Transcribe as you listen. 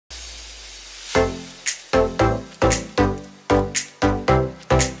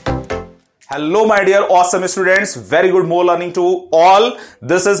Hello my dear awesome students, very good more learning to all.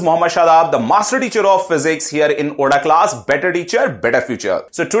 This is Mohammad Shadab, the master teacher of physics here in ODA Class, better teacher, better future.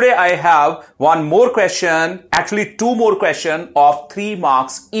 So today I have one more question, actually two more questions of 3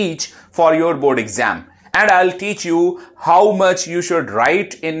 marks each for your board exam. And I'll teach you how much you should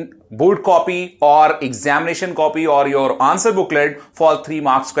write in board copy or examination copy or your answer booklet for 3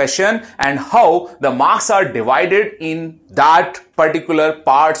 marks question and how the marks are divided in that particular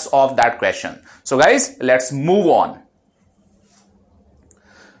parts of that question. So guys, let's move on.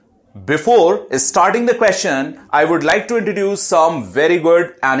 Before starting the question, I would like to introduce some very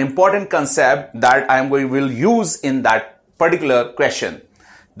good and important concept that will use in that particular question.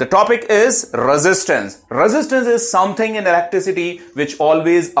 The topic is resistance. Resistance is something in electricity which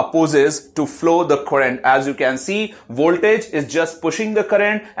always opposes to flow the current. As you can see, voltage is just pushing the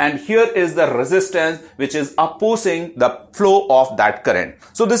current and here is the resistance which is opposing the flow of that current.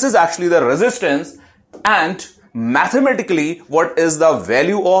 So this is actually the resistance, and mathematically what is the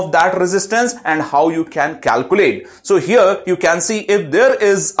value of that resistance and how you can calculate. So here you can see if there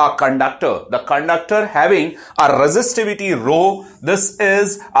is a conductor, the conductor having a resistivity rho, this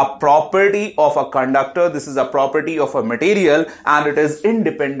is a property of a conductor, this is a property of a material, and it is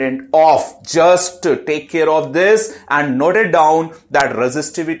independent of, just to take care of this and note it down, that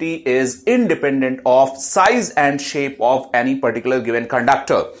resistivity is independent of size and shape of any particular given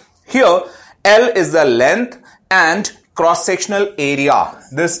conductor. Here L is the length and cross-sectional area.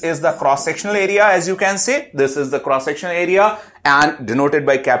 This is the cross-sectional area, as you can see. This is the cross-sectional area and denoted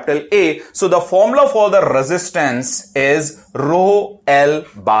by capital A. So the formula for the resistance is rho L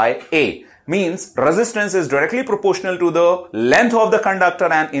by A. Means resistance is directly proportional to the length of the conductor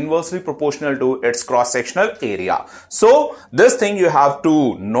and inversely proportional to its cross-sectional area. So this thing you have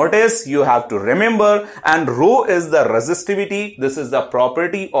to notice, you have to remember, and rho is the resistivity. This is the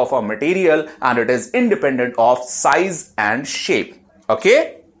property of a material and it is independent of size and shape.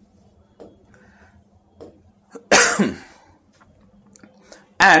 Okay?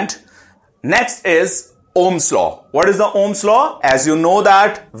 And next is Ohm's law. What is the Ohm's law? As you know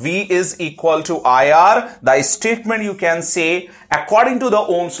that V is equal to IR, the statement you can say, according to the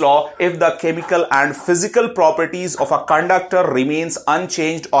Ohm's law, if the chemical and physical properties of a conductor remains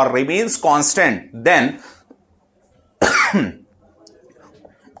unchanged or remains constant, then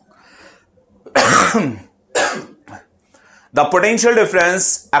the potential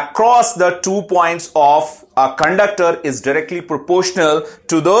difference across the 2 points of a conductor is directly proportional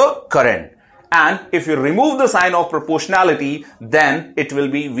to the current. And if you remove the sign of proportionality, then it will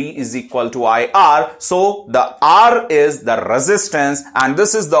be V is equal to IR. So the R is the resistance and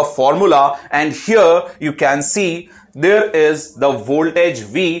this is the formula. And here you can see there is the voltage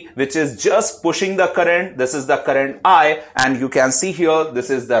V which is just pushing the current. This is the current I, and you can see here this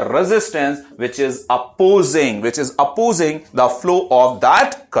is the resistance which is opposing the flow of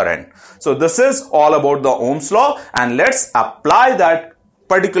that current. So this is all about the Ohm's law, and let's apply that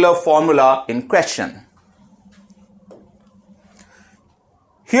particular formula in question.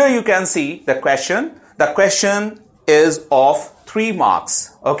 Here you can see the question. The question is of 3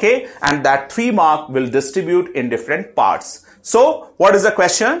 marks, okay, and that 3 mark will distribute in different parts. So what is the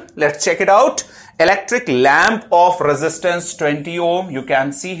question? Let's check it out. Electric lamp of resistance 20 ohm, you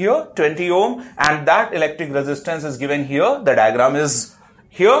can see here 20 ohm, and that electric resistance is given here. The diagram is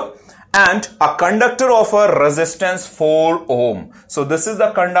here. And a conductor of a resistance 4 ohm. So this is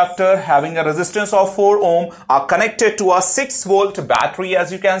the conductor having a resistance of 4 ohm are connected to a 6 volt battery,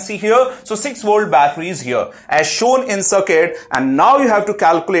 as you can see here. So 6 volt battery is here as shown in circuit, and now you have to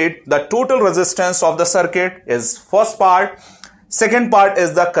calculate the total resistance of the circuit is first part. Second part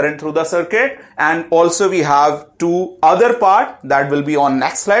is the current through the circuit, and also we have 2 other part that will be on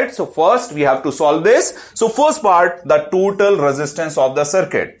next slide. So first we have to solve this. So first part, the total resistance of the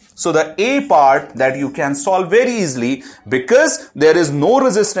circuit. So the A part that you can solve very easily because there is no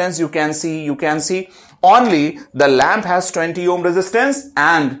resistance. You can see only the lamp has 20 ohm resistance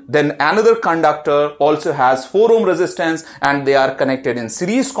and then another conductor also has 4 ohm resistance and they are connected in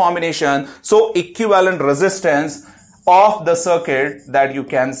series combination. So equivalent resistance of the circuit that you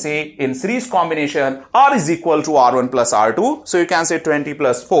can say in series combination R is equal to R1 plus R2. So you can say 20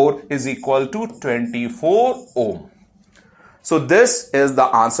 plus 4 is equal to 24 ohm. So this is the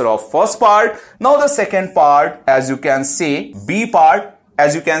answer of first part. Now the second part, as you can see, B part,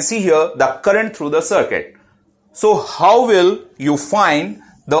 as you can see here, the current through the circuit. So how will you find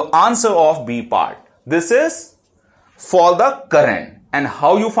the answer of B part? This is for the current. And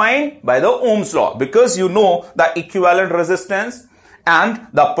how you find? By the Ohm's law, because you know the equivalent resistance and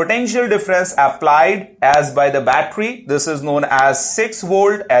the potential difference applied as by the battery, this is known as 6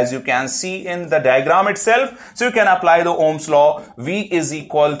 volt, as you can see in the diagram itself. So you can apply the Ohm's law. V is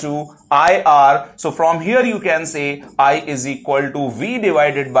equal to IR. So from here you can say I is equal to V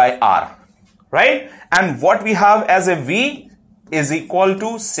divided by R, right? And what we have as a V is equal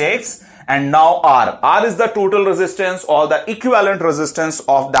to 6, and now R is the total resistance or the equivalent resistance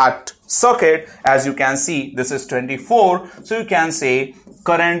of that circuit. As you can see, this is 24. So you can say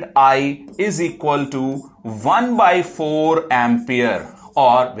current I is equal to 1 by 4 ampere,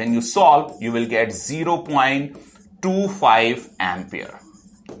 or when you solve, you will get 0.25 ampere.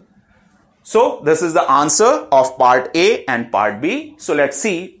 So this is the answer of part A and part B. So let's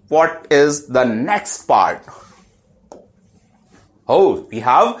see what is the next part. Oh, we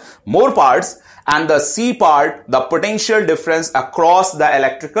have more parts, and the C part, the potential difference across the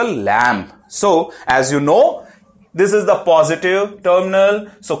electrical lamp. So as you know, this is the positive terminal,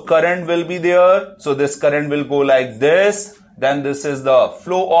 so current will be there. So this current will go like this. Then this is the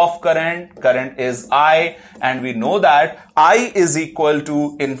flow of current. Current is I, and we know that I is equal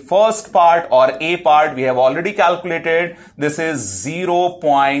to, in first part or A part, we have already calculated, this is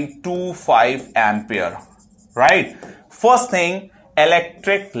 0.25 ampere, right? First thing,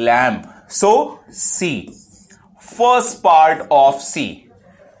 electric lamp. So C, first part of C,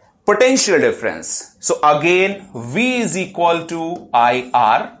 potential difference. So again, V is equal to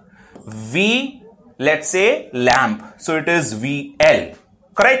IR. V, let's say lamp, so it is VL,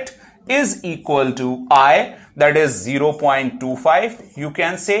 correct, is equal to I, that is 0.25 you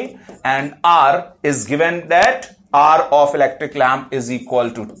can say, and R is given that R of electric lamp is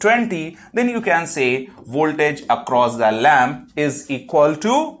equal to 20. Then you can say voltage across the lamp is equal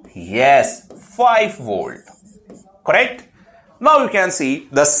to, yes, 5 volt, correct. Now you can see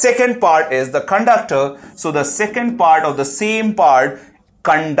the second part is the conductor. So the second part of the same part,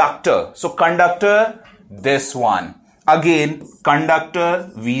 conductor. So conductor, this one, again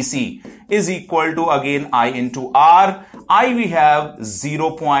conductor VC is equal to, again, I into R. I we have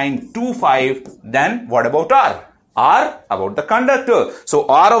 0.25. Then what about R? R about the conductor. So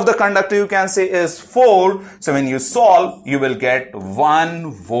R of the conductor you can say is 4. So when you solve, you will get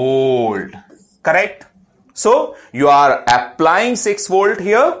 1 volt, correct. So you are applying 6 volt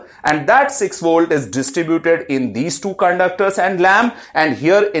here, and that 6 volt is distributed in these two conductors and lamp, and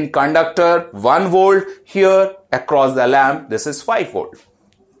here in conductor 1 volt, here across the lamp this is 5 volt.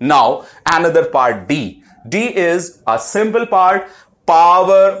 Now another part D. D is a simple part,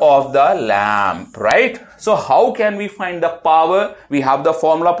 power of the lamp, right? So how can we find the power? We have the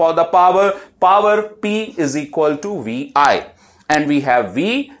formula for the power. Power P is equal to VI, and we have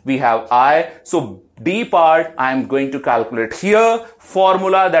V, we have I. So D part I am going to calculate here.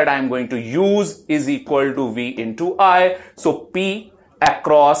 Formula that I am going to use is equal to V into I. So P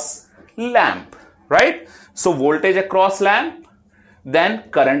across lamp, right? So voltage across lamp, then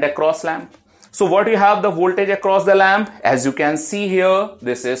current across lamp. So what you have, the voltage across the lamp, as you can see here,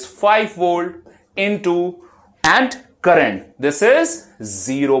 this is 5 volt into, and current, this is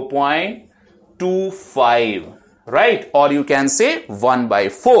 0.25, right? Or you can say 1 by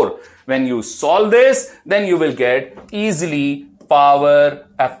 4. When you solve this, then you will get easily power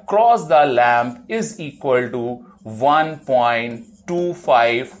across the lamp is equal to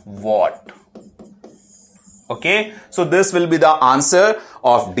 1.25 watt. Okay, so this will be the answer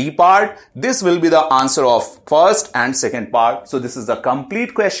of D part. This will be the answer of first and second part. So this is the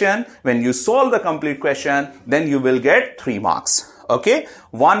complete question. When you solve the complete question, then you will get 3 marks. Okay,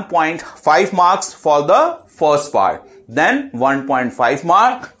 1.5 marks for the first part, then 1.5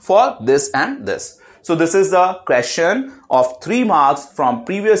 mark for this and this. So this is the question of 3 marks from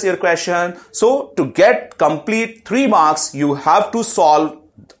previous year question. So to get complete 3 marks, you have to solve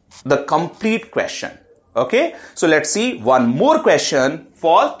the complete question. Okay, so let's see one more question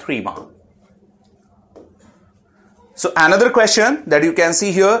for 3 marks. So another question that you can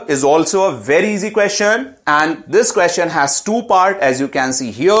see here is also a very easy question, and this question has 2 parts, as you can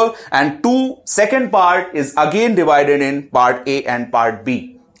see here, and second part is again divided in part A and part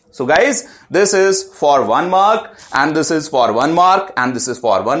B. So guys, this is for 1 mark, and this is for 1 mark, and this is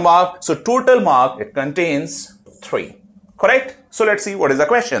for 1 mark. So total mark, it contains 3, correct? So let's see what is the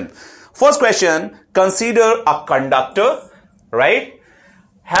question. First question, consider a conductor, right,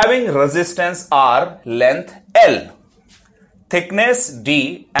 having resistance R, length L, thickness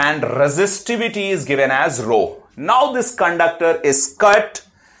D, and resistivity is given as rho. Now this conductor is cut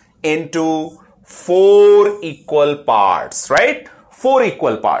into 4 equal parts, right? 4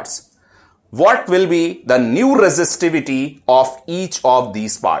 equal parts. What will be the new resistivity of each of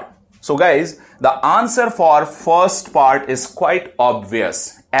these parts? So guys, the answer for first part is quite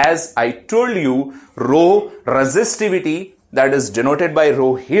obvious. As I told you, rho resistivity, that is denoted by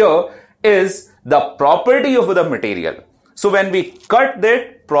rho here, is the property of the material. So when we cut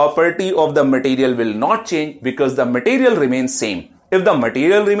that, property of the material will not change because the material remains same. If the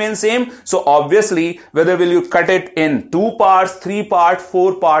material remains same, so obviously whether will you cut it in 2 parts, 3 part,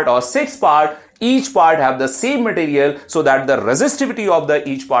 4 part or 6 part, each part have the same material so that the resistivity of the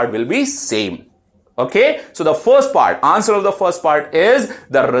each part will be same. Okay, so the first part, answer of the first part is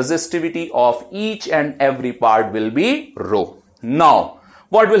the resistivity of each and every part will be rho. Now,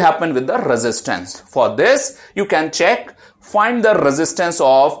 what will happen with the resistance? For this, you can check, find the resistance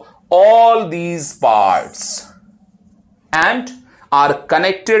of all these parts and are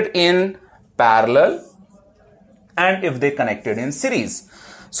connected in parallel and if they connected in series.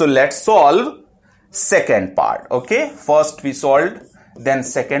 So let's solve second part. Okay, first we solved, then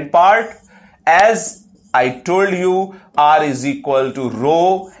second part. As I told you, R is equal to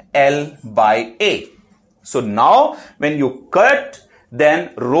rho L by A. So now when you cut,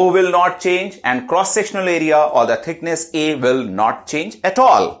 then rho will not change and cross-sectional area or the thickness A will not change at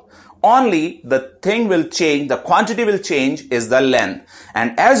all. Only the thing will change, the quantity will change is the length.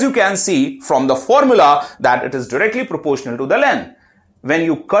 And as you can see from the formula that it is directly proportional to the length. When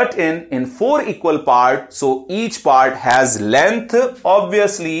you cut in 4 equal parts, so each part has length,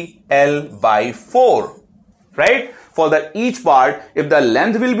 obviously L by 4, right? For the each part, if the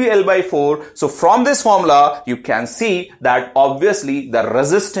length will be L by 4, so from this formula, you can see that obviously the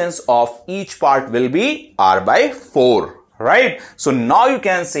resistance of each part will be R by 4, right? So now you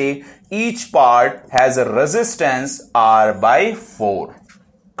can say each part has a resistance R by 4,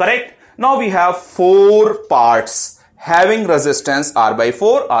 correct? Now we have 4 parts having resistance R by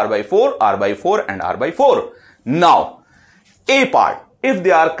 4, R by 4, R by 4 and R by 4. Now, A part, if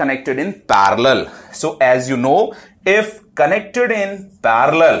they are connected in parallel. So as you know, if connected in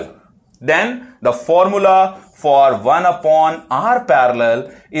parallel, then the formula for 1 upon R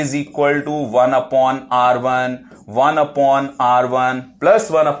parallel is equal to 1 upon R1, 1 upon R1 plus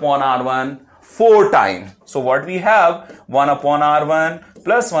 1 upon R1 4 times. So what we have, 1 upon R1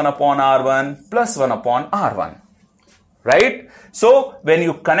 plus 1 upon R1 plus 1 upon R1. Right? So when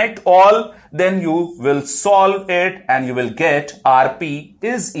you connect all, then you will solve it and you will get Rp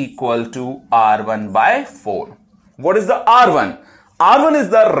is equal to R1 by 4. What is the R1? R1 is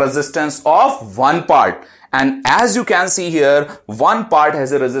the resistance of one part. And as you can see here, one part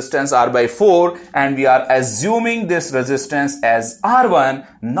has a resistance R by 4 and we are assuming this resistance as R1.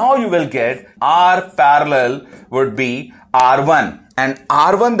 Now you will get R parallel would be R1. And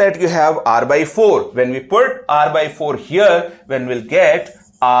R1 that you have R by 4. When we put R by 4 here, then we'll get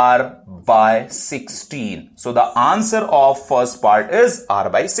R by 16. So the answer of first part is R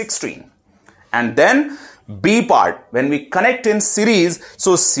by 16. And then B part, when we connect in series,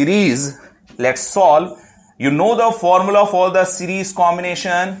 so series, let's solve. You know the formula for the series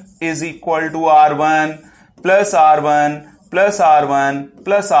combination is equal to R1 plus R1 plus R1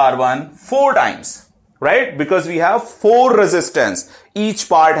 plus R1 4 times. Right? Because we have 4 resistance. Each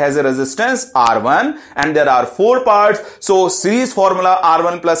part has a resistance R1 and there are 4 parts. So series formula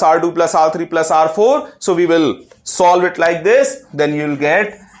R1 plus R2 plus R3 plus R4. So we will solve it like this. Then you will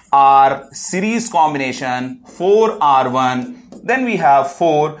get R series combination 4 R1. Then we have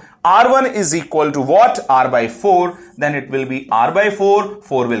 4. R1 is equal to what? R by 4. Then it will be R by 4.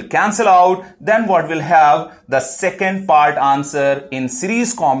 4 will cancel out. Then what will have? The second part answer in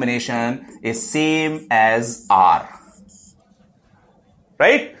series combination is same as R.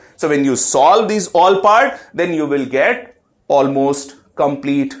 Right? So when you solve these all part, then you will get almost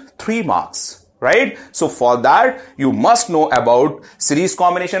complete 3 marks. Right? So for that, you must know about series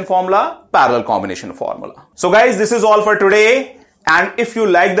combination formula, parallel combination formula. So guys, this is all for today. And if you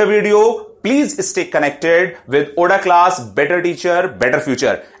like the video, please stay connected with ODA Class, Better Teacher, Better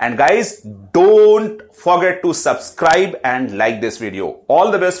Future. And guys, don't forget to subscribe and like this video.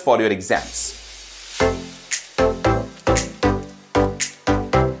 All the best for your exams.